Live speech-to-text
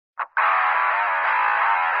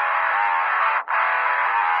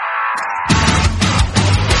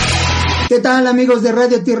tal, amigos de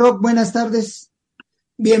Radio T-Rock? Buenas tardes.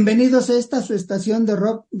 Bienvenidos a esta su estación de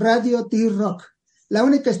rock, Radio T-Rock, la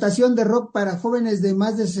única estación de rock para jóvenes de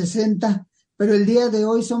más de 60, pero el día de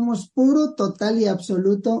hoy somos puro, total y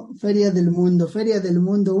absoluto Feria del Mundo,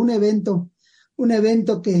 un evento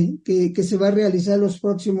que se va a realizar los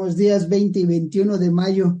próximos días 20 y 21 de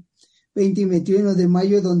mayo,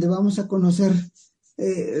 donde vamos a conocer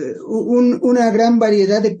una gran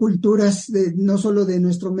variedad de culturas, no solo de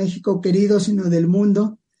nuestro México querido, sino del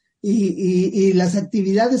mundo, y las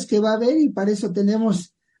actividades que va a haber, y para eso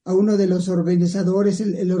tenemos a uno de los organizadores,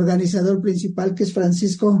 el organizador principal, que es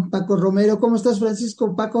Francisco Paco Romero. ¿Cómo estás,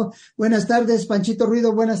 Francisco? Paco, buenas tardes. Panchito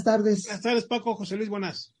Ruido, buenas tardes. Buenas tardes, Paco. José Luis,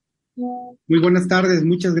 buenas. Muy buenas tardes,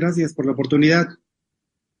 muchas gracias por la oportunidad.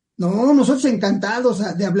 No, nosotros encantados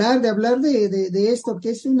de hablar de esto, que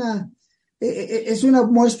es una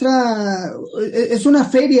muestra, es una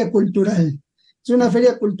feria cultural. Es una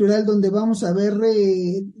feria cultural donde vamos a ver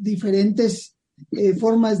diferentes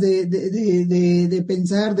formas de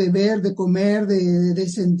pensar, de ver, de comer, de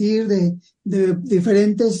sentir, de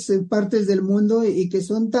diferentes partes del mundo, y que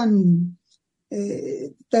son tan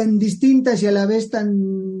distintas y a la vez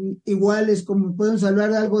tan iguales. Como podemos hablar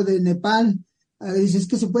de algo de Nepal. Dices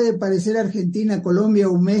que se puede parecer a Argentina, a Colombia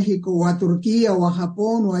o México, o a Turquía, o a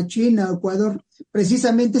Japón, o a China, o Ecuador.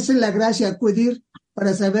 Precisamente esa es la gracia, acudir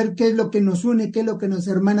para saber qué es lo que nos une, qué es lo que nos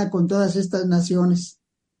hermana con todas estas naciones.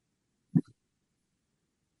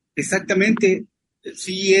 Exactamente,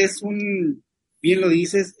 sí, bien lo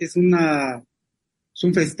dices, es un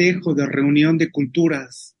festejo de reunión de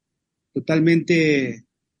culturas totalmente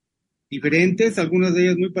diferentes, algunas de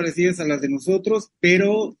ellas muy parecidas a las de nosotros,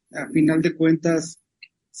 pero a final de cuentas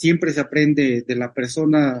siempre se aprende de la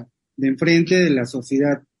persona de enfrente, de la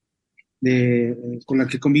sociedad con la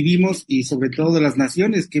que convivimos, y sobre todo de las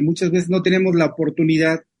naciones, que muchas veces no tenemos la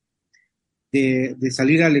oportunidad de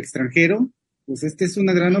salir al extranjero. Pues esta es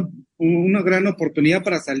una gran oportunidad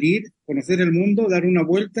para salir, conocer el mundo, dar una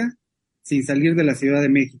vuelta sin salir de la Ciudad de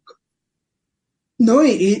México. No,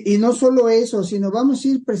 y no solo eso, sino vamos a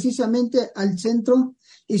ir precisamente al centro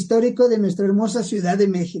histórico de nuestra hermosa Ciudad de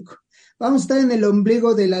México. Vamos a estar en el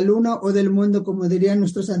ombligo de la luna o del mundo, como dirían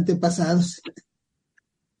nuestros antepasados.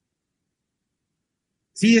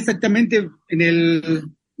 Sí, exactamente, en el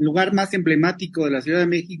lugar más emblemático de la Ciudad de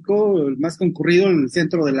México, el más concurrido, en el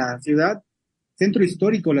centro de la ciudad, centro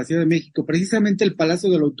histórico de la Ciudad de México, precisamente el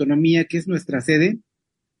Palacio de la Autonomía, que es nuestra sede,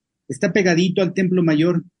 está pegadito al Templo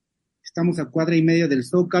Mayor. Estamos a cuadra y media del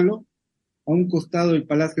Zócalo, a un costado del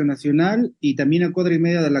Palacio Nacional y también a cuadra y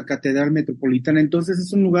media de la Catedral Metropolitana. Entonces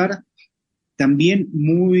es un lugar también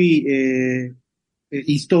muy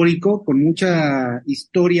histórico, con mucha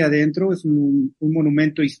historia adentro. Es un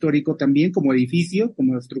monumento histórico también, como edificio,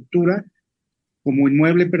 como estructura, como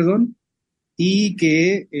inmueble, perdón, y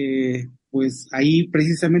que pues ahí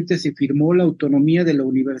precisamente se firmó la autonomía de la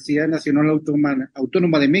Universidad Nacional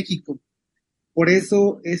Autónoma de México. Por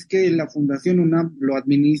eso es que la Fundación UNAM lo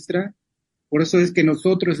administra, por eso es que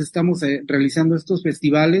nosotros estamos realizando estos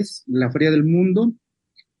festivales, la Feria del Mundo,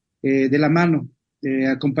 de la mano,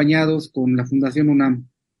 acompañados con la Fundación UNAM.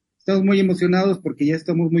 Estamos muy emocionados porque ya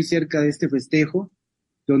estamos muy cerca de este festejo,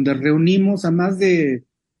 donde reunimos a más de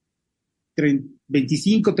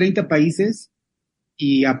 25, 30 países,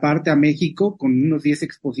 y aparte a México, con unos 10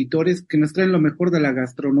 expositores que nos traen lo mejor de la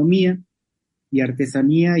gastronomía y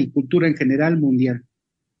artesanía y cultura en general mundial.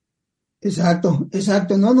 Exacto.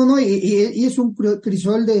 No, y es un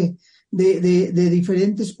crisol de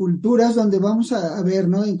diferentes culturas, donde vamos a ver,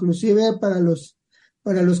 ¿no? Inclusive para los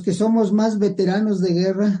que somos más veteranos de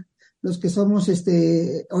guerra, los que somos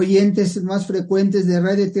oyentes más frecuentes de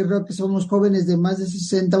Radio T-Rock, que somos jóvenes de más de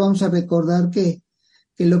 60, vamos a recordar que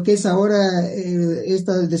lo que es ahora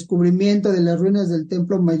el descubrimiento de las ruinas del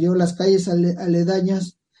Templo Mayor, las calles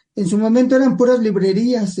aledañas, en su momento eran puras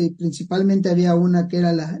librerías, y principalmente había una que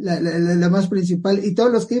era la más principal, y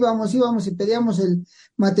todos los que íbamos y pedíamos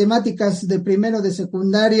matemáticas de primero de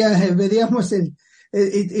secundaria, pedíamos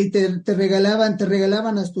y te regalaban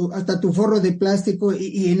hasta tu forro de plástico,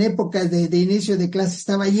 y en épocas de inicio de clase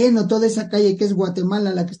estaba lleno toda esa calle que es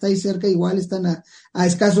Guatemala, la que está ahí cerca, igual están a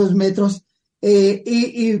escasos metros.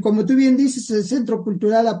 Y como tú bien dices, el centro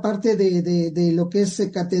cultural, aparte de lo que es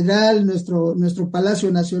catedral, nuestro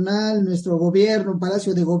Palacio Nacional, nuestro gobierno,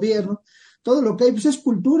 Palacio de Gobierno, todo lo que hay, pues es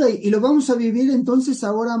cultura, y lo vamos a vivir entonces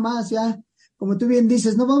ahora más, ya, como tú bien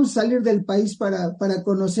dices, no vamos a salir del país para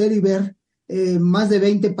conocer y ver más de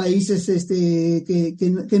 20 países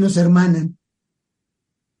que nos hermanan.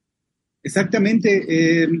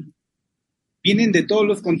 Exactamente, vienen de todos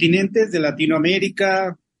los continentes, de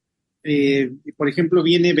Latinoamérica, Por ejemplo,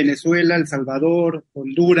 viene Venezuela, El Salvador,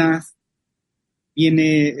 Honduras,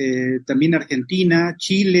 viene también Argentina,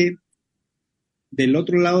 Chile. Del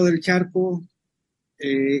otro lado del charco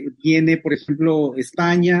viene, por ejemplo,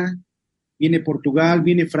 España, viene Portugal,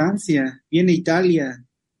 viene Francia, viene Italia,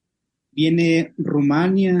 viene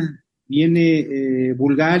Rumania, viene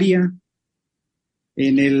Bulgaria.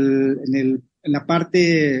 En la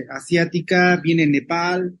parte asiática viene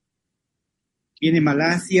Nepal, viene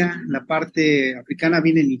Malasia, la parte africana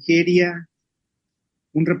viene Nigeria,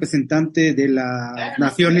 un representante de las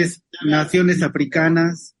naciones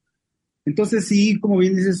africanas. Entonces sí, como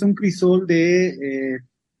bien dices, es un crisol de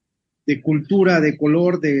cultura, de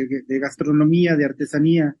color, de gastronomía, de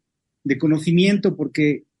artesanía, de conocimiento,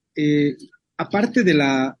 porque aparte de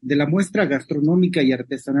la muestra gastronómica y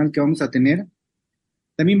artesanal que vamos a tener,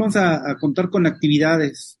 también vamos a contar con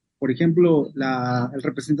actividades. Por ejemplo, el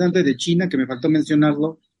representante de China, que me faltó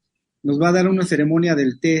mencionarlo, nos va a dar una ceremonia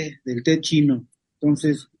del té chino.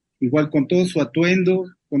 Entonces, igual con todo su atuendo,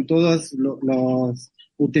 con todos los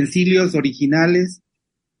utensilios originales,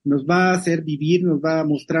 nos va a hacer vivir, nos va a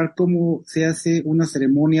mostrar cómo se hace una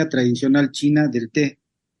ceremonia tradicional china del té.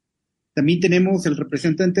 También tenemos el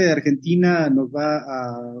representante de Argentina, nos va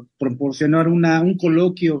a proporcionar un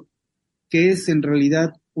coloquio que es en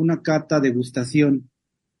realidad una cata degustación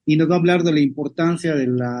y nos va a hablar de la importancia de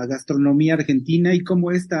la gastronomía argentina y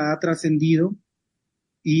cómo ésta ha trascendido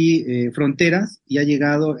y fronteras y ha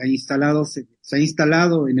llegado se ha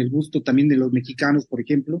instalado en el gusto también de los mexicanos, por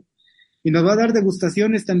ejemplo, y nos va a dar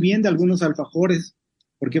degustaciones también de algunos alfajores,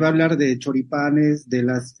 porque va a hablar de choripanes, de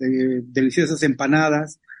las deliciosas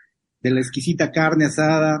empanadas, de la exquisita carne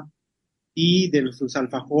asada y de sus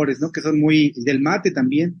alfajores, ¿no? Que son del mate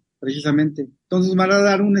también, precisamente. Entonces van a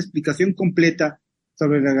dar una explicación completa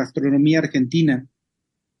sobre la gastronomía argentina.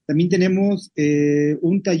 También tenemos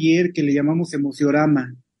un taller que le llamamos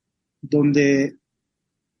Emociorama, donde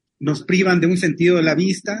nos privan de un sentido de la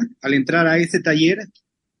vista al entrar a ese taller,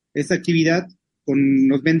 esa actividad,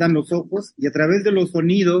 nos vendan los ojos y a través de los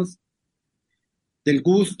sonidos, del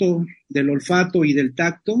gusto, del olfato y del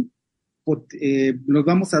tacto, nos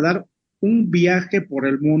vamos a dar un viaje por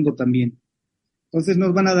el mundo también. Entonces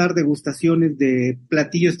nos van a dar degustaciones de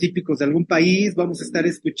platillos típicos de algún país, vamos a estar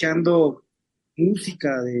escuchando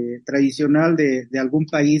música tradicional de algún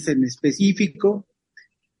país en específico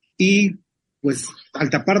y pues al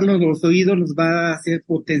taparnos los oídos nos va a hacer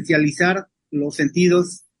potencializar los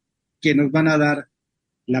sentidos que nos van a dar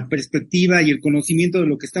la perspectiva y el conocimiento de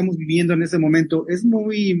lo que estamos viviendo en ese momento. Es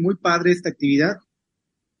muy, muy padre esta actividad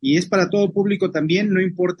y es para todo público también, no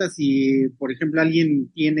importa si, por ejemplo,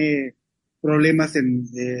 alguien tiene problemas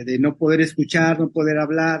de no poder escuchar, no poder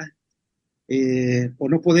hablar o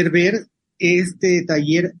no poder ver. Este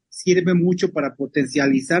taller sirve mucho para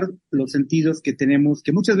potencializar los sentidos que tenemos,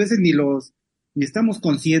 que muchas veces ni estamos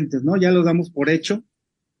conscientes, ¿no? Ya los damos por hecho,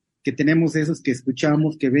 que tenemos esos que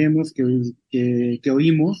escuchamos, que vemos, que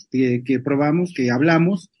oímos, que probamos, que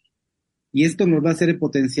hablamos, y esto nos va a hacer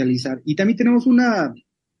potencializar. Y también tenemos una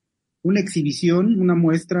exhibición, una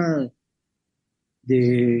muestra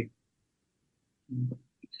de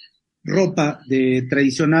ropa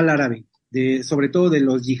tradicional árabe, sobre todo de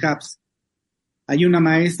los hijabs. Hay una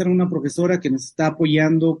maestra, una profesora que nos está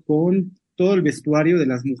apoyando con todo el vestuario de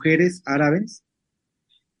las mujeres árabes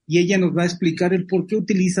y ella nos va a explicar el por qué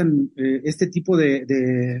utilizan este tipo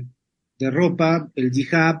de ropa, el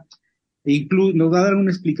hijab, nos va a dar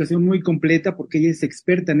una explicación muy completa porque ella es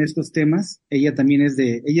experta en estos temas. Ella es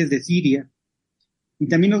de Siria y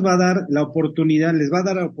también les va a dar la oportunidad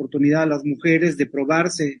a las mujeres de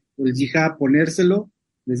probarse el hijab, ponérselo,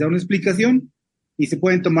 les da una explicación y se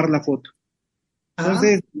pueden tomar la foto.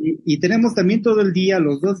 Entonces, y tenemos también todo el día,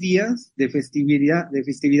 los 2 días de festividad,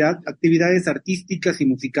 actividades artísticas y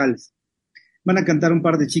musicales. Van a cantar un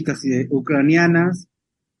par de chicas ucranianas,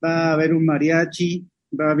 va a haber un mariachi,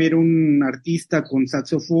 va a haber un artista con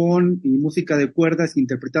saxofón y música de cuerdas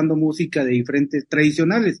interpretando música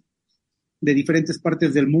tradicionales de diferentes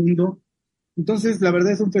partes del mundo. Entonces, la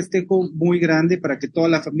verdad es un festejo muy grande para que toda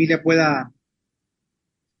la familia pueda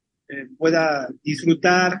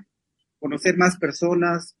disfrutar, conocer más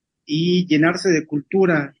personas y llenarse de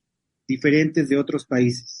cultura diferentes de otros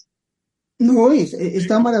países. No,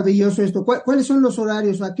 está maravilloso esto. ¿Cuáles son los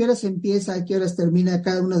horarios? ¿A qué horas empieza? ¿A qué horas termina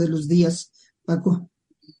cada uno de los días, Paco?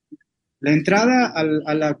 La entrada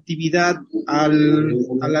a la actividad, a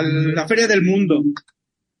la Feria del Mundo,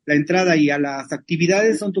 la entrada y a las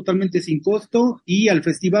actividades son totalmente sin costo y al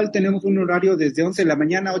festival tenemos un horario desde 11 de la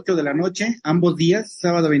mañana a 8 de la noche, ambos días,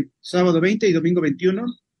 sábado 20 y domingo 21.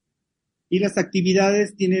 Y las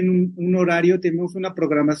actividades tienen un horario, tenemos una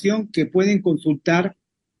programación que pueden consultar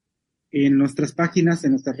en nuestras páginas,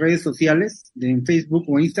 en nuestras redes sociales, en Facebook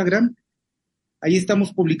o Instagram. Ahí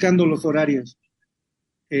estamos publicando los horarios.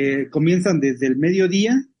 Comienzan desde el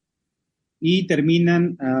mediodía y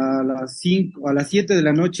terminan a las 7 de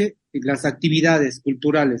la noche las actividades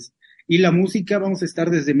culturales. Y la música vamos a estar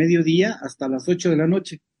desde mediodía hasta las 8 de la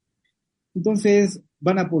noche. Entonces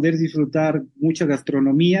van a poder disfrutar mucha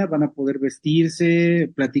gastronomía, van a poder vestirse,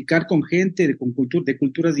 platicar con gente de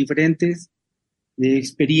culturas diferentes, de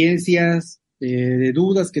experiencias, de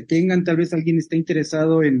dudas que tengan. Tal vez alguien esté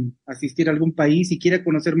interesado en asistir a algún país y quiera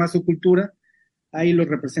conocer más su cultura. Ahí los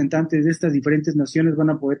representantes de estas diferentes naciones van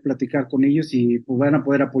a poder platicar con ellos y pues, van a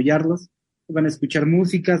poder apoyarlos. Van a escuchar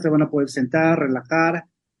música, se van a poder sentar, relajar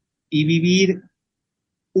y vivir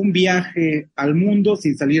un viaje al mundo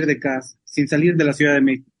sin salir de casa, sin salir de la Ciudad de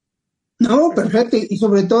México. No, perfecto. Y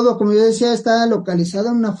sobre todo, como yo decía, está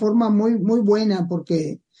localizada de una forma muy, muy buena,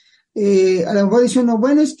 porque a lo mejor dice uno,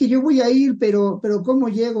 bueno, es que yo voy a ir, pero ¿cómo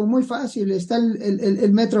llego? Muy fácil, está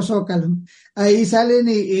el metro Zócalo. Ahí salen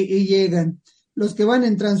y llegan. Los que van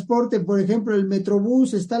en transporte, por ejemplo, el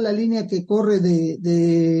Metrobús, está la línea que corre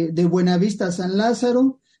de Buenavista a San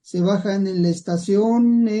Lázaro, se bajan en la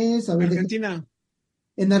estación, Argentina.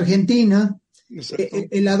 En Argentina. Exacto.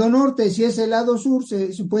 El lado norte, si es el lado sur,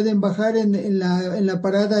 se pueden bajar en la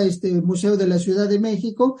parada Museo de la Ciudad de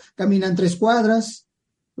México, caminan 3 cuadras,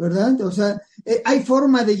 ¿verdad? O sea, hay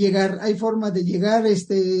forma de llegar, del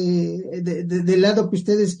lado que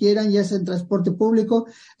ustedes quieran, ya sea en transporte público.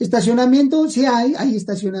 Estacionamiento, sí hay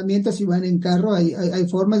estacionamiento, si van en carro, hay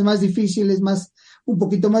formas más difíciles, un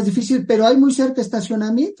poquito más difícil, pero hay muy cerca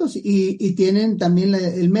estacionamientos y tienen también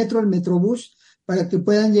el metro, el Metrobús, para que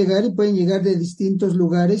puedan llegar y pueden llegar de distintos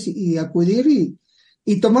lugares y acudir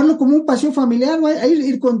y tomarlo como un paseo familiar,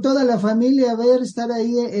 ir con toda la familia a ver, estar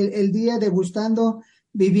ahí el día degustando,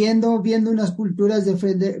 viviendo, viendo unas culturas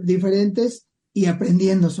diferentes y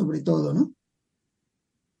aprendiendo sobre todo, ¿no?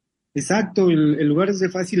 Exacto, el lugar es de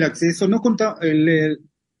fácil acceso. No cuenta el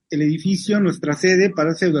edificio, nuestra sede,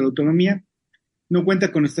 Palacio de la Autonomía, no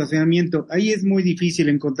cuenta con estacionamiento. Ahí es muy difícil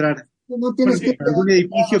encontrar No tienes que... algún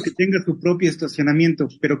edificio que tenga su propio estacionamiento,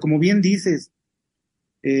 pero como bien dices,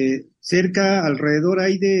 cerca, alrededor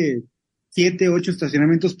hay de 7, 8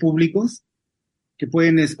 estacionamientos públicos que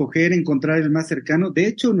pueden escoger, encontrar el más cercano. De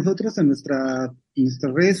hecho, nosotros en nuestras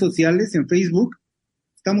redes sociales, en Facebook,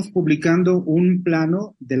 estamos publicando un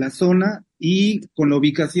plano de la zona y con la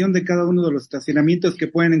ubicación de cada uno de los estacionamientos que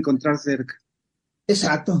pueden encontrar cerca.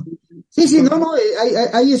 Exacto. Sí, no,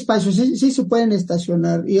 hay espacios, sí se pueden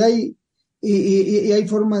estacionar y hay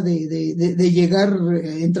forma de llegar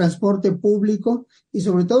en transporte público y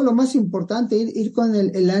sobre todo lo más importante, ir con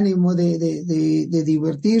el ánimo de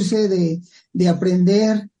divertirse, de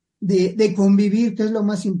aprender, de convivir, que es lo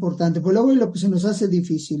más importante. Pues luego es lo que se nos hace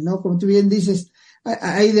difícil, ¿no? Como tú bien dices,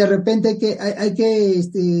 hay de repente hay que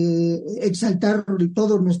exaltar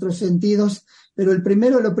todos nuestros sentidos, pero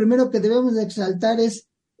lo primero que debemos de exaltar es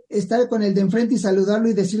estar con el de enfrente y saludarlo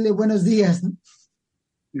y decirle buenos días, ¿no?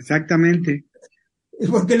 Exactamente.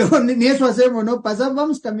 Porque luego ni eso hacemos, ¿no?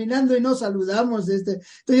 Vamos caminando y no saludamos, entonces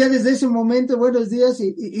ya desde ese momento, buenos días,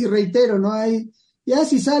 y reitero, ¿no? Ya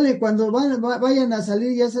si sale, cuando vayan a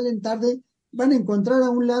salir, ya salen tarde, van a encontrar a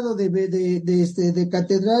un lado de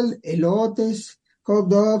catedral elotes, hot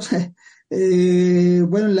dogs,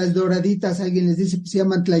 bueno, las doraditas, alguien les dice que se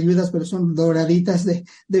llaman tlayudas, pero son doraditas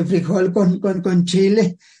de frijol con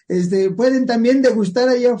chile. Pueden también degustar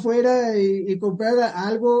allá afuera y comprar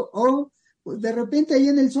algo, o pues de repente ahí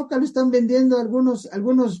en el Zócalo están vendiendo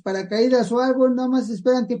algunos paracaídas o algo, nada más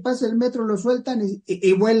esperan que pase el metro, lo sueltan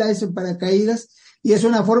y vuela ese paracaídas, y es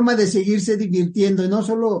una forma de seguirse divirtiendo, y no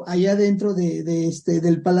solo allá dentro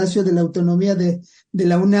del Palacio de la Autonomía de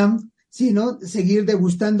la UNAM, sino seguir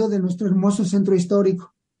degustando de nuestro hermoso centro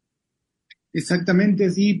histórico.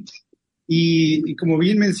 Exactamente, sí. Y como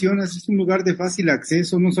bien mencionas, es un lugar de fácil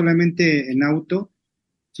acceso, no solamente en auto,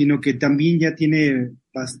 sino que también ya tiene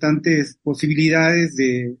bastantes posibilidades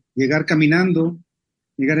de llegar caminando,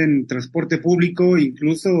 llegar en transporte público,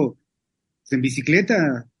 incluso pues, en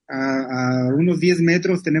bicicleta. A unos 10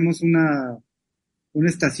 metros tenemos una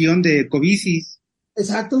estación de ecobicis.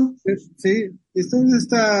 Exacto. Sí, esto es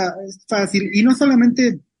fácil. Y no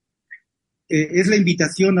solamente es la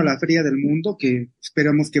invitación a la Feria del Mundo, que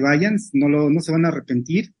esperamos que vayan, no se van a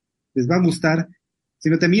arrepentir, les va a gustar,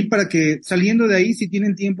 sino también para que saliendo de ahí, si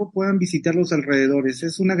tienen tiempo, puedan visitar los alrededores.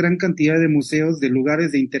 Es una gran cantidad de museos, de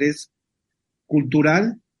lugares de interés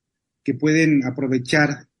cultural que pueden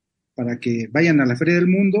aprovechar para que vayan a la Feria del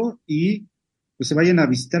Mundo y pues se vayan a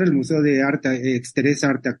visitar el Museo de Arte, Exteresa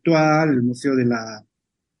Arte Actual, el Museo de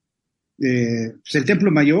pues el Templo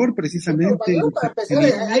Mayor, Templo precisamente. Mayor, para empezar,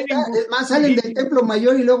 ahí está. Es más, salen del Templo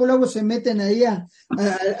Mayor y luego se meten ahí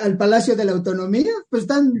al Palacio de la Autonomía, pues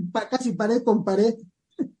están casi pared con pared.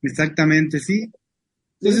 Exactamente, sí.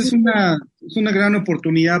 Entonces Sí, es una gran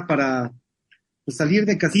oportunidad para pues, salir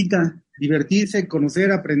de casita, divertirse,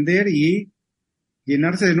 conocer, aprender y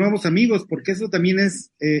llenarse de nuevos amigos, porque eso también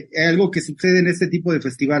es algo que sucede en este tipo de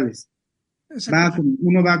festivales.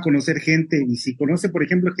 Uno va a conocer gente y si conoce, por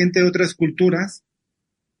ejemplo, gente de otras culturas,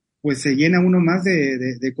 pues se llena uno más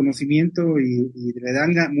de conocimiento y le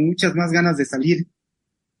dan muchas más ganas de salir.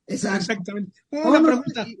 Exactamente. no, Una no,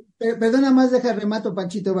 pregunta. perdona más, deja remato,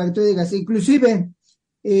 Panchito, para que tú digas. Inclusive,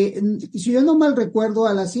 si yo no mal recuerdo,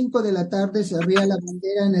 a las 5 de la tarde se abría la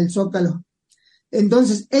bandera en el Zócalo.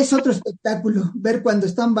 Entonces, es otro espectáculo ver cuando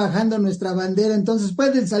están bajando nuestra bandera. Entonces,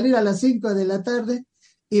 pueden salir a las 5 de la tarde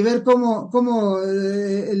y ver cómo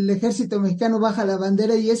el ejército mexicano baja la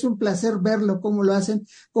bandera y es un placer verlo, cómo lo hacen,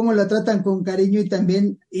 cómo lo tratan con cariño y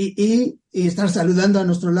también, y estar saludando a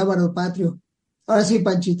nuestro lábaro patrio. Ahora sí,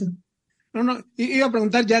 Panchito. No, iba a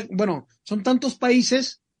preguntar ya, bueno, son tantos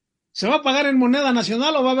países, ¿se va a pagar en moneda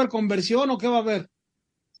nacional o va a haber conversión o qué va a haber?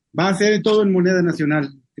 Va a ser todo en moneda nacional.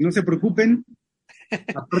 Que no se preocupen.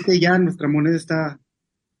 Aparte ya nuestra moneda está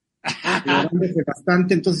valorándose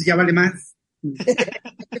bastante, entonces ya vale más.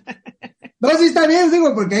 No, sí está bien,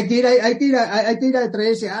 digo, porque hay que ir a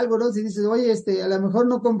traerse algo, ¿no? Si dices, oye, a lo mejor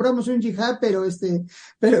no compramos un yihad, pero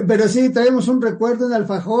sí traemos un recuerdo, un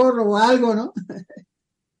alfajor o algo, ¿no?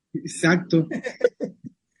 Exacto.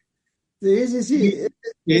 Sí, sí, sí.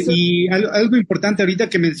 Eso, Y algo importante ahorita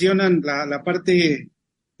que mencionan la parte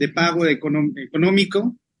de pago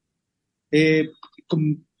económico, eh,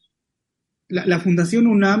 com- la Fundación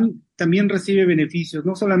UNAM también recibe beneficios,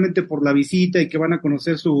 no solamente por la visita y que van a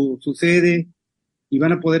conocer su sede y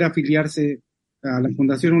van a poder afiliarse a la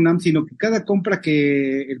Fundación UNAM, sino que cada compra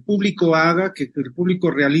que el público haga, que el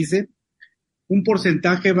público realice, un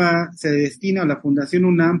porcentaje se destina a la Fundación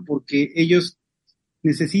UNAM porque ellos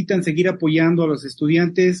necesitan seguir apoyando a los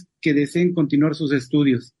estudiantes que deseen continuar sus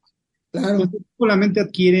estudios. claro. Entonces, no solamente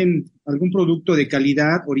adquieren algún producto de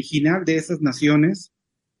calidad original de esas naciones,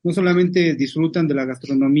 no solamente disfrutan de la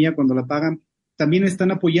gastronomía cuando la pagan, también están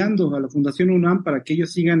apoyando a la Fundación UNAM para que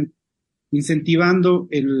ellos sigan incentivando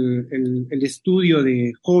el estudio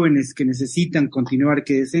de jóvenes que necesitan continuar,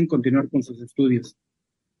 que deseen continuar con sus estudios.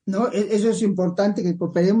 ¿No? Eso es importante que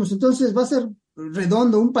cooperemos. Entonces va a ser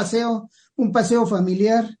redondo, un paseo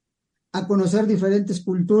familiar a conocer diferentes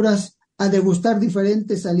culturas, a degustar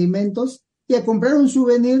diferentes alimentos y a comprar un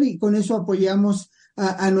souvenir y con eso apoyamos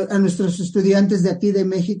a nuestros estudiantes de aquí de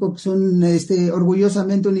México que son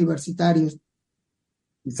orgullosamente universitarios.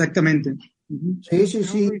 Exactamente. Uh-huh. Sí, sí,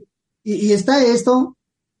 sí. Y está esto,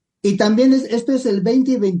 y también esto es el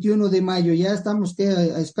 20 y 21 de mayo, ya estamos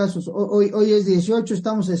a escasos, hoy es 18,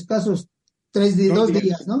 estamos a escasos 2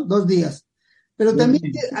 días, ¿no? 2 días. Pero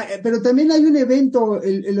también hay un evento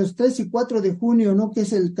los 3 y 4 de junio, ¿no? Que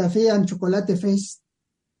es el Café and Chocolate Fest.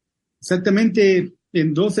 Exactamente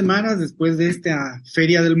en 2 semanas después de esta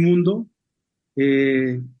Feria del Mundo,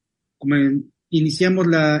 como iniciamos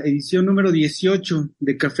la edición número 18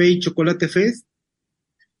 de Café y Chocolate Fest,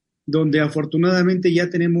 donde afortunadamente ya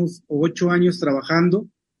tenemos 8 años trabajando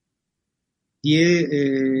y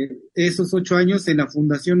esos 8 años en la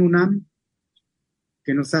Fundación UNAM,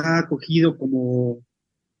 que nos ha acogido como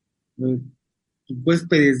eh,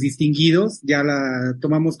 huéspedes distinguidos, ya la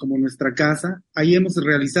tomamos como nuestra casa. Ahí hemos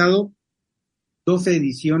realizado 12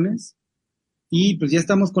 ediciones y pues ya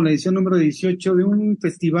estamos con la edición número 18 de un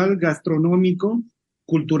festival gastronómico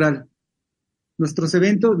cultural. Los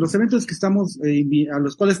eventos que estamos, a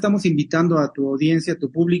los cuales estamos invitando a tu audiencia, a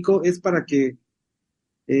tu público, es para que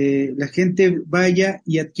la gente vaya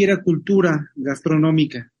y adquiera cultura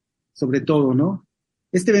gastronómica, sobre todo, ¿no?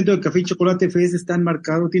 Este evento de Café y Chocolate Fest está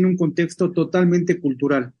enmarcado, tiene un contexto totalmente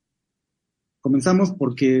cultural. Comenzamos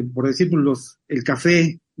porque, por decirlo, el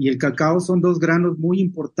café y el cacao son dos granos muy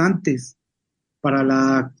importantes para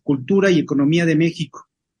la cultura y economía de México.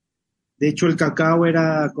 De hecho, el cacao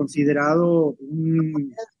era considerado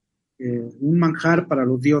un manjar para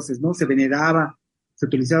los dioses, ¿no? Se veneraba, se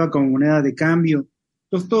utilizaba como moneda de cambio.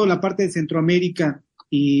 Entonces, toda la parte de Centroamérica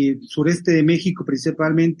y sureste de México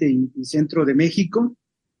principalmente y centro de México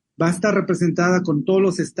va a estar representada con todos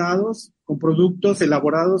los estados, con productos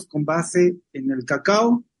elaborados con base en el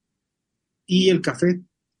cacao y el café.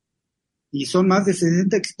 Y son más de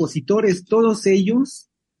 60 expositores, todos ellos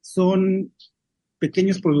son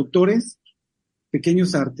pequeños productores,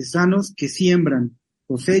 pequeños artesanos que siembran,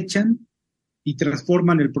 cosechan y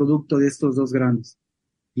transforman el producto de estos 2 granos.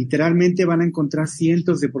 Literalmente van a encontrar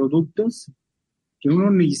cientos de productos que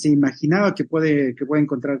uno ni se imaginaba que puede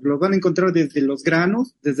encontrar. Los van a encontrar desde los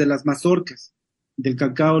granos, desde las mazorcas del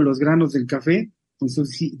cacao, los granos del café, con sus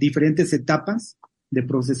diferentes etapas de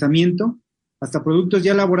procesamiento, hasta productos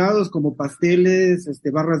ya elaborados como pasteles,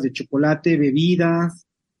 barras de chocolate, bebidas,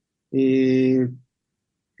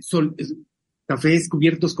 cafés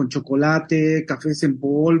cubiertos con chocolate, cafés en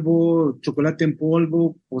polvo, chocolate en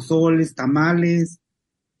polvo, pozoles, tamales,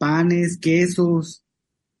 panes, quesos.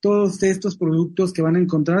 Todos estos productos que van a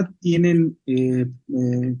encontrar tienen en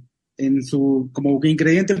como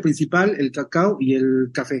ingrediente principal el cacao y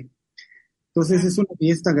el café. Entonces es una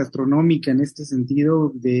fiesta gastronómica en este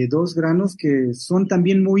sentido de 2 granos que son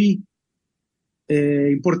también muy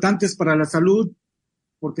importantes para la salud,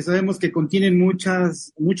 porque sabemos que contienen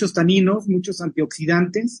muchos taninos, muchos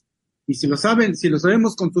antioxidantes, y si lo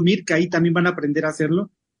sabemos consumir, que ahí también van a aprender a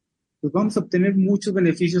hacerlo, pues vamos a obtener muchos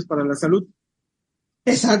beneficios para la salud.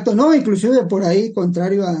 Exacto, no, inclusive por ahí,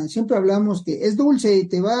 contrario siempre hablamos que es dulce y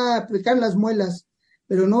te va a aplicar las muelas,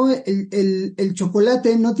 pero no, el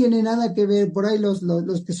chocolate no tiene nada que ver. Por ahí los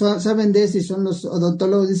que saben de eso y son los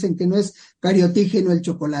odontólogos dicen que no es cariotígeno el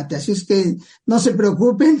chocolate, así es que no se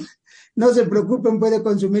preocupen, puede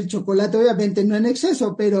consumir chocolate, obviamente no en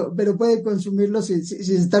exceso, pero puede consumirlo sin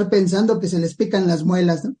estar pensando que se les pican las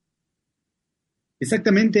muelas, ¿no?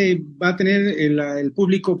 Exactamente, va a tener el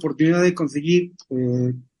público oportunidad de conseguir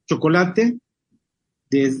chocolate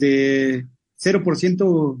desde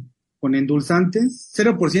 0% con endulzantes,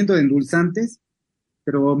 0% de endulzantes,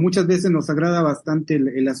 pero muchas veces nos agrada bastante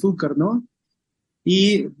el azúcar, ¿no?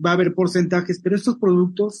 Y va a haber porcentajes, pero estos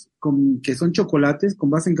productos que son chocolates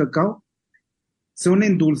con base en cacao, son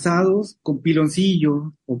endulzados con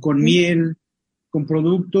piloncillo o con miel, con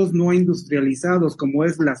productos no industrializados como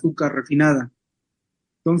es la azúcar refinada.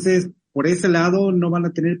 Entonces, por ese lado no van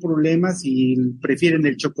a tener problemas si prefieren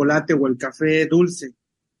el chocolate o el café dulce,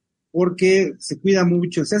 porque se cuida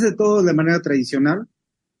mucho, se hace todo de manera tradicional.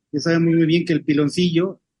 Ya saben muy bien que el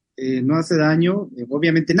piloncillo no hace daño,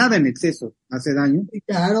 obviamente nada en exceso hace daño.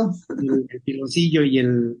 Claro. El piloncillo y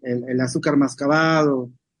el azúcar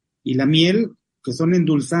mascabado y la miel, que son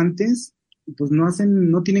endulzantes, pues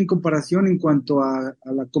no tienen comparación en cuanto a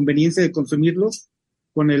la conveniencia de consumirlos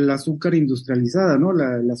con el azúcar industrializada, ¿no?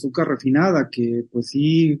 El azúcar refinada, que pues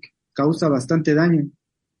sí causa bastante daño.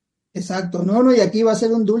 Exacto, no, y aquí va a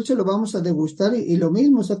ser un dulce, lo vamos a degustar y lo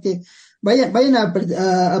mismo, o sea que vayan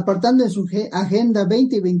apartando en su agenda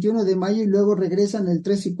 20 y 21 de mayo y luego regresan el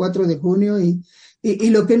 3 y 4 de junio y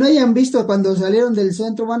lo que no hayan visto cuando salieron del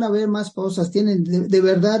centro van a ver más cosas. Tienen de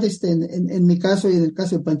verdad, en mi caso y en el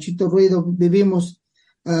caso de Panchito Ruido, vivimos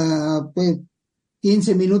pues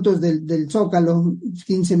 15 minutos del Zócalo,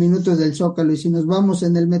 15 minutos del Zócalo, y si nos vamos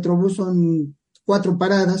en el Metrobús son 4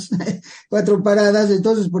 paradas,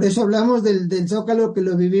 entonces por eso hablamos del Zócalo, que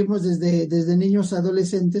lo vivimos desde niños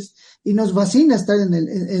adolescentes, y nos fascina estar en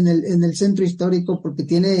el centro histórico porque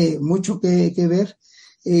tiene mucho que ver,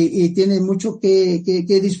 y tiene mucho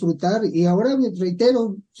que disfrutar. Y ahora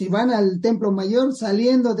reitero, si van al Templo Mayor,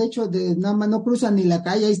 saliendo, de hecho, nada más no cruzan ni la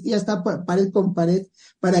calle, ya está pared con pared,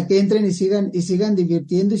 para que entren y sigan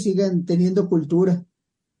divirtiendo y sigan teniendo cultura.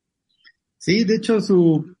 Sí, de hecho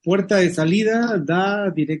su puerta de salida da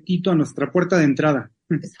directito a nuestra puerta de entrada.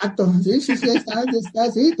 Exacto, sí, ahí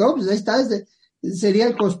está, sí, no, pues ahí está, sería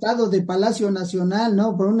el costado de Palacio Nacional,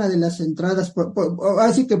 ¿no? Por una de las entradas,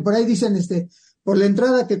 así que por ahí dicen, por la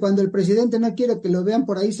entrada, que cuando el presidente no quiere que lo vean,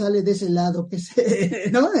 por ahí sale de ese lado,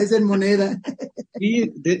 ¿no? Es en Moneda.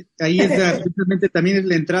 Sí, ahí precisamente también es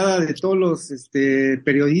la entrada de todos los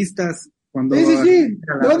periodistas cuando Sí.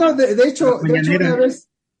 No, de hecho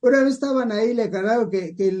una vez estaban ahí, le agarraron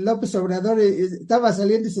que López Obrador estaba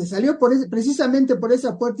saliendo y se salió precisamente por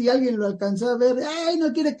esa puerta, y alguien lo alcanzó a ver. Ay,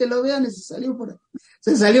 no quiere que lo vean, y se salió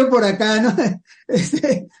por acá, ¿no?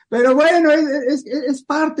 Pero bueno, es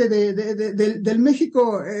parte del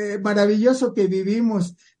México maravilloso que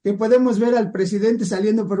vivimos, que podemos ver al presidente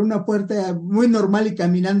saliendo por una puerta muy normal y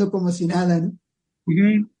caminando como si nada, ¿no?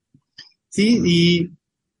 Uh-huh. Sí, y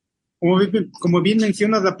como bien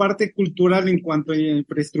mencionas, la parte cultural en cuanto a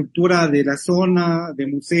infraestructura de la zona, de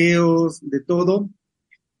museos, de todo,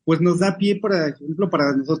 pues nos da pie, por ejemplo,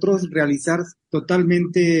 para nosotros realizar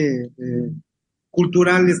totalmente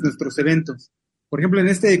culturales nuestros eventos. Por ejemplo, en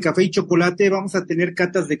de café y chocolate vamos a tener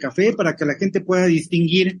catas de café para que la gente pueda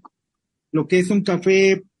distinguir lo que es un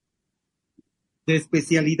café de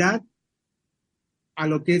especialidad a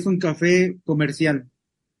lo que es un café comercial.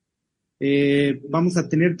 Vamos a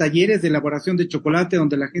tener talleres de elaboración de chocolate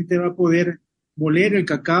donde la gente va a poder moler el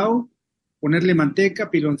cacao ponerle manteca,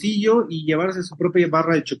 piloncillo y llevarse su propia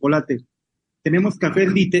barra de chocolate. Tenemos café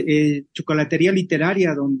chocolatería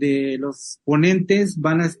literaria, donde los ponentes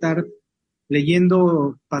van a estar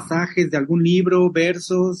leyendo pasajes de algún libro,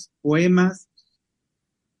 versos, poemas,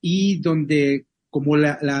 y donde, como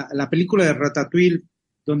la película de Ratatouille,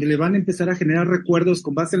 donde le van a empezar a generar recuerdos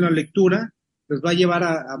con base en la lectura, los va a llevar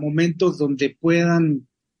a momentos donde puedan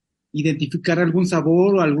identificar algún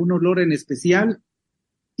sabor o algún olor en especial,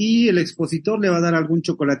 y el expositor le va a dar algún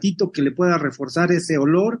chocolatito que le pueda reforzar ese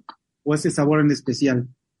olor o ese sabor en especial.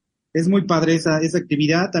 Es muy padre esa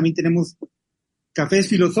actividad. También tenemos cafés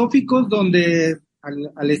filosóficos, donde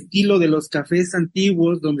al estilo de los cafés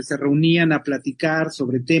antiguos, donde se reunían a platicar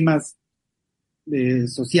sobre temas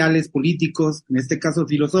sociales, políticos, en este caso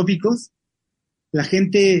filosóficos. La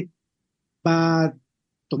gente va a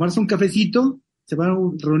tomarse un cafecito, se van a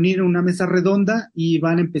reunir en una mesa redonda y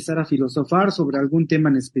van a empezar a filosofar sobre algún tema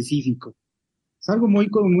en específico. Es algo muy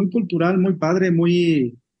cultural, muy padre,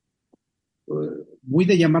 muy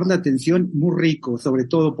de llamar la atención, muy rico, sobre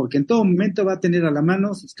todo, porque en todo momento va a tener a la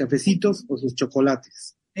mano sus cafecitos o sus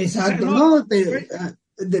chocolates. Exacto, no, pero,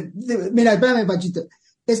 mira, espérame, Pachito,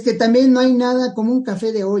 es que también no hay nada como un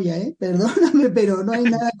café de olla, perdóname, pero no hay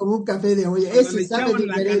nada como un café de olla, ese sabe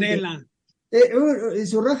diferente.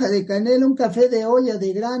 Su raja de canela, un café de olla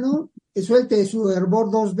de grano, que suelte su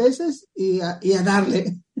hervor 2 veces y a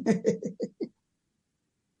darle.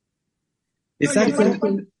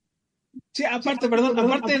 Exacto. Sí, aparte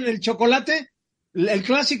en el chocolate, el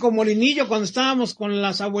clásico molinillo cuando estábamos con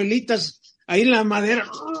las abuelitas ahí en la madera,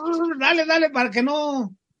 dale, para que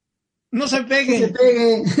no se pegue.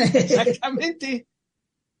 Exactamente.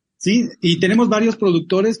 Sí, y tenemos varios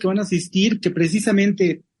productores que van a asistir que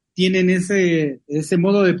precisamente tienen ese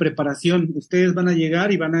modo de preparación. Ustedes van a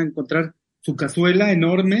llegar y van a encontrar su cazuela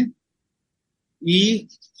enorme y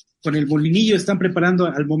con el molinillo están preparando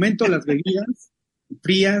al momento las bebidas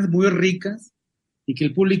frías, muy ricas, y que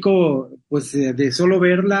el público, pues de solo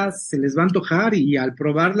verlas se les va a antojar, y al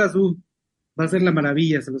probarlas va a ser la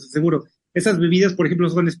maravilla, se los aseguro. Esas bebidas, por ejemplo,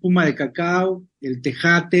 son espuma de cacao, el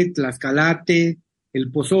tejate, tlaxcalate,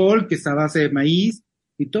 el pozol, que es a base de maíz,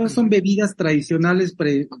 y todas son bebidas tradicionales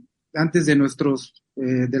antes de nuestros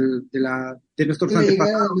de nuestros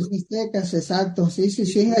antepasados. De los aztecas, exacto, sí,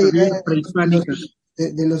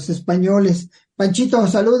 de los españoles. Panchito,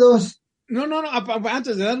 saludos. No,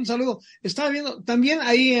 antes de dar un saludo, estaba viendo, también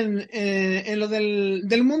ahí en lo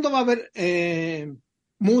del mundo va a haber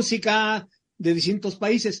música de distintos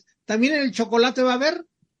países. ¿También en el chocolate va a haber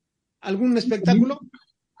algún espectáculo?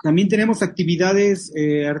 También tenemos actividades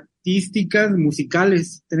artísticas,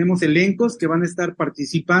 musicales. Tenemos elencos que van a estar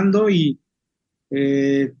participando y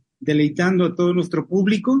deleitando a todo nuestro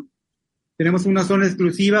público. Tenemos una zona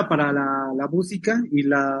exclusiva para la música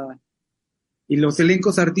y los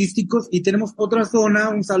elencos artísticos, y tenemos otra zona,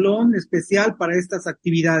 un salón especial para estas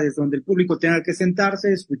actividades, donde el público tenga que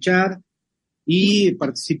sentarse, escuchar y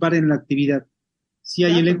participar en la actividad. Sí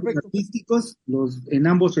hay elencos artísticos en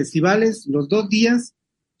ambos festivales, los 2 días,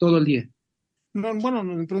 todo el día. No, bueno,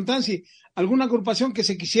 me preguntan si alguna agrupación que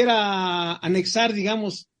se quisiera anexar,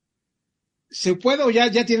 digamos, ¿se puede o ya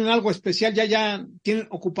tienen algo especial, ya tienen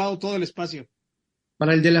ocupado todo el espacio?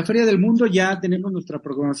 Para el de la Feria del Mundo ya tenemos nuestra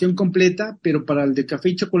programación completa, pero para el de Café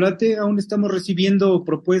y Chocolate aún estamos recibiendo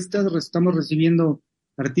propuestas, estamos recibiendo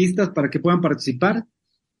artistas para que puedan participar.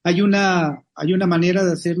 Hay una manera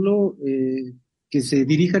de hacerlo, que se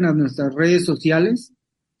dirijan a nuestras redes sociales,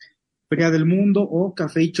 Feria del Mundo o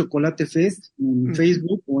Café y Chocolate Fest, en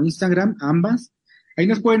Facebook o Instagram, ambas. Ahí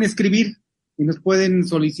nos pueden escribir y nos pueden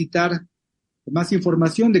solicitar más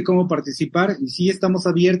información de cómo participar, y sí estamos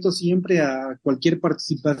abiertos siempre a cualquier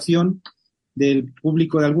participación del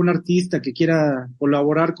público, de algún artista que quiera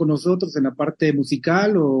colaborar con nosotros en la parte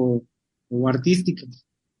musical o artística.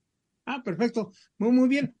 Perfecto. Muy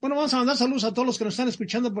bien. Bueno, vamos a mandar saludos a todos los que nos están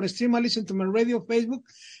escuchando por stream, Listen to My Radio, Facebook,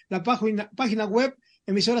 la página web,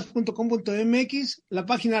 emisoras.com.mx, la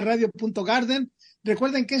página radio.garden.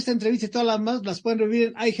 Recuerden que esta entrevista y todas las demás las pueden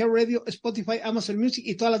revivir en iHeartRadio, Spotify, Amazon Music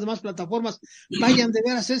y todas las demás plataformas. Vayan, de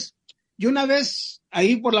veras Yo una vez,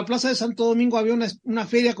 ahí por la Plaza de Santo Domingo, había una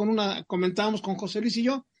feria comentábamos con José Luis y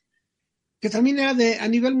yo, que también era a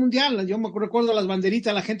nivel mundial. Yo me recuerdo las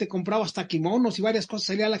banderitas, la gente compraba hasta kimonos y varias cosas,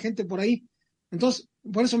 salía la gente por ahí. Entonces,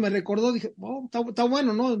 por eso me recordó, dije, está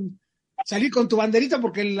bueno, ¿no? Salir con tu banderita,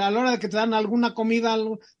 porque a la hora de que te dan alguna comida,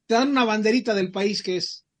 te dan una banderita del país que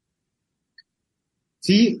es.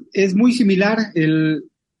 Sí, es muy similar. De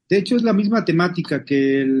hecho, es la misma temática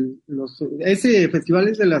que ese festival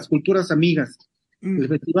es de las culturas amigas, el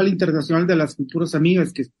Festival Internacional de las Culturas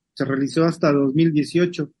Amigas, que se realizó hasta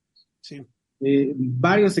 2018. Sí.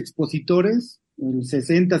 Varios expositores, el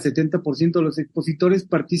 60-70% de los expositores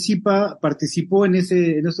participó en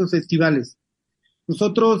esos festivales.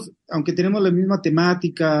 Nosotros, aunque tenemos la misma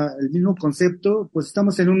temática, el mismo concepto, pues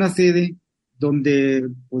estamos en una sede donde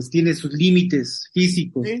pues tiene sus límites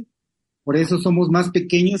físicos. Sí. Por eso somos más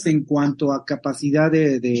pequeños en cuanto a capacidad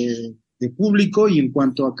de público y en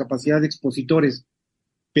cuanto a capacidad de expositores.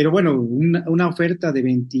 Pero bueno, una oferta de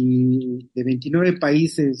 29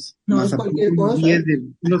 países, No más es cualquier cosa.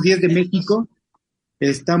 unos 10 de México,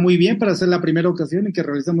 está muy bien para ser la primera ocasión en que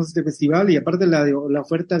realizamos este festival, y aparte la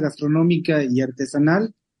oferta gastronómica y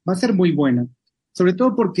artesanal va a ser muy buena. Sobre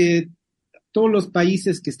todo porque todos los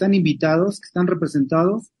países que están invitados, que están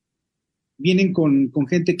representados, vienen con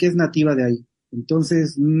gente que es nativa de ahí.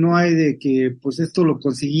 Entonces, no hay de que, pues esto lo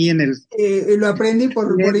conseguí en el... Lo aprendí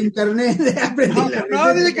por internet.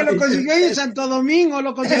 Dice que lo consiguió en Santo Domingo,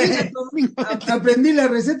 Aprendí la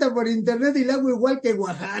receta por internet y la hago igual que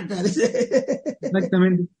Oaxaca.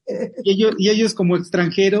 Exactamente. Y ellos como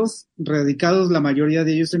extranjeros, radicados la mayoría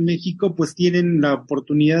de ellos en México, pues tienen la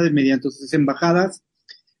oportunidad de, mediante sus embajadas,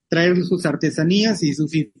 traer sus artesanías y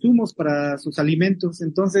sus insumos para sus alimentos.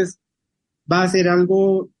 Entonces, va a ser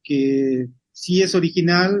algo que si es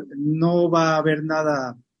original, no va a haber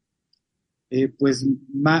nada pues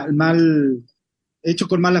mal hecho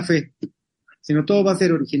con mala fe, sino todo va a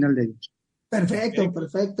ser original de ellos.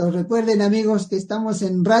 Perfecto. Recuerden, amigos, que estamos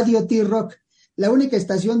en Radio T-Rock, la única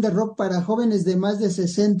estación de rock para jóvenes de más de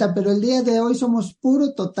 60, pero el día de hoy somos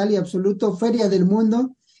puro, total y absoluto Feria del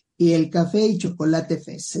Mundo y el Café y Chocolate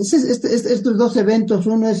Fest. Estos dos eventos,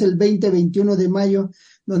 uno es el 20-21 de mayo,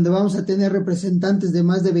 donde vamos a tener representantes de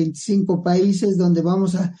más de 25 países, donde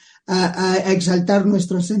vamos a exaltar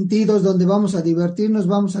nuestros sentidos, donde vamos a divertirnos,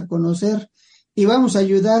 vamos a conocer y vamos a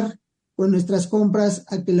ayudar con nuestras compras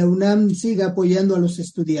a que la UNAM siga apoyando a los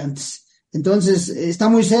estudiantes. Entonces, está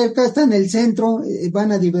muy cerca, está en el centro,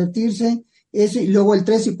 van a divertirse. Eso, y luego el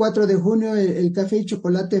 3 y 4 de junio el Café y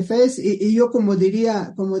Chocolate Fest, y yo como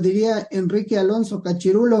diría Enrique Alonso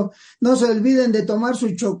Cachirulo, no se olviden de tomar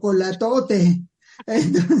su chocolatote.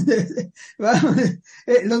 Entonces, vamos,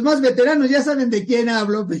 los más veteranos ya saben de quién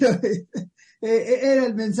hablo, pero era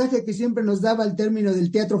el mensaje que siempre nos daba al término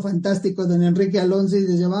del Teatro Fantástico don Enrique Alonso, y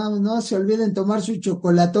les llamábamos, no se olviden tomar su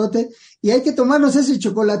chocolatote, y hay que tomarnos ese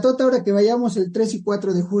chocolatote ahora que vayamos el 3 y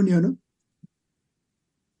 4 de junio, ¿no?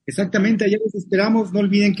 Exactamente, allá los esperamos. No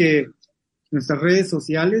olviden que nuestras redes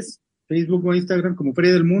sociales, Facebook o Instagram, como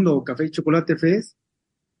Feria del Mundo o Café y Chocolate Fest,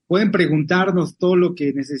 pueden preguntarnos todo lo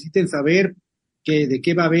que necesiten saber, de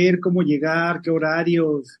qué va a haber, cómo llegar, qué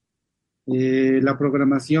horarios, la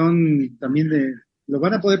programación también lo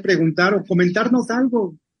van a poder preguntar o comentarnos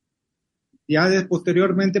algo. Ya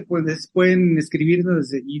posteriormente pues pueden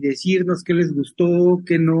escribirnos y decirnos qué les gustó,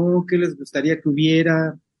 qué no, qué les gustaría que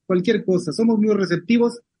hubiera, cualquier cosa. Somos muy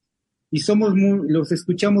receptivos y los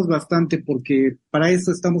escuchamos bastante, porque para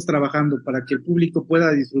eso estamos trabajando, para que el público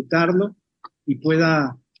pueda disfrutarlo y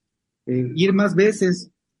pueda ir más veces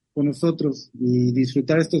con nosotros y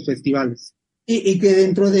disfrutar estos festivales. Y que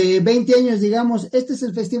dentro de 20 años digamos, este es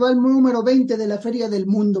el festival número 20 de la Feria del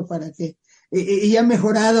Mundo, para que, y ha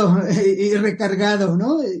mejorado y recargado,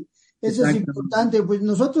 ¿no? Eso es importante. Pues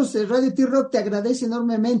nosotros, Radio T-Rock, te agradece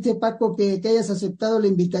enormemente, Paco, que hayas aceptado la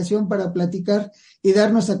invitación para platicar y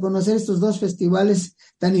darnos a conocer estos dos festivales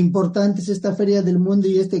tan importantes, esta Feria del Mundo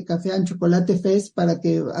y este Café and Chocolate Fest, para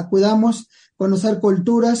que acudamos, conocer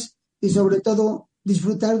culturas y sobre todo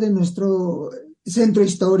disfrutar de nuestro centro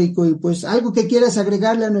histórico. Y pues algo que quieras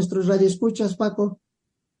agregarle a nuestros radioescuchas, Paco.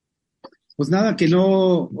 Pues nada, que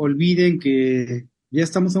no olviden que ya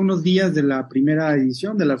estamos a unos días de la primera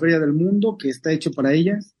edición de la Feria del Mundo, que está hecho para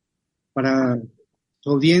ellas, para su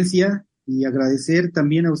audiencia, y agradecer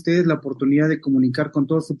también a ustedes la oportunidad de comunicar con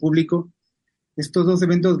todo su público estos dos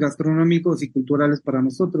eventos gastronómicos y culturales para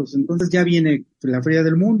nosotros. Entonces ya viene la Feria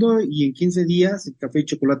del Mundo y en 15 días el Café y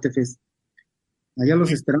Chocolate Fest. Allá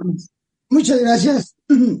los esperamos. Muchas gracias.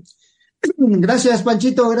 Gracias,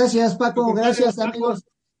 Panchito. Gracias, Paco. Gracias, amigos.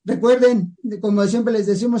 Recuerden, como siempre les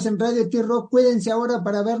decimos en Radio T-Rock, cuídense ahora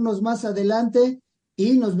para vernos más adelante,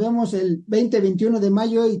 y nos vemos el 20-21 de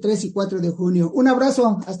mayo y 3 y 4 de junio. Un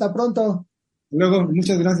abrazo. Hasta pronto. Luego,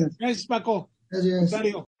 muchas gracias. Gracias, Paco. Gracias.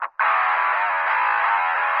 Mario.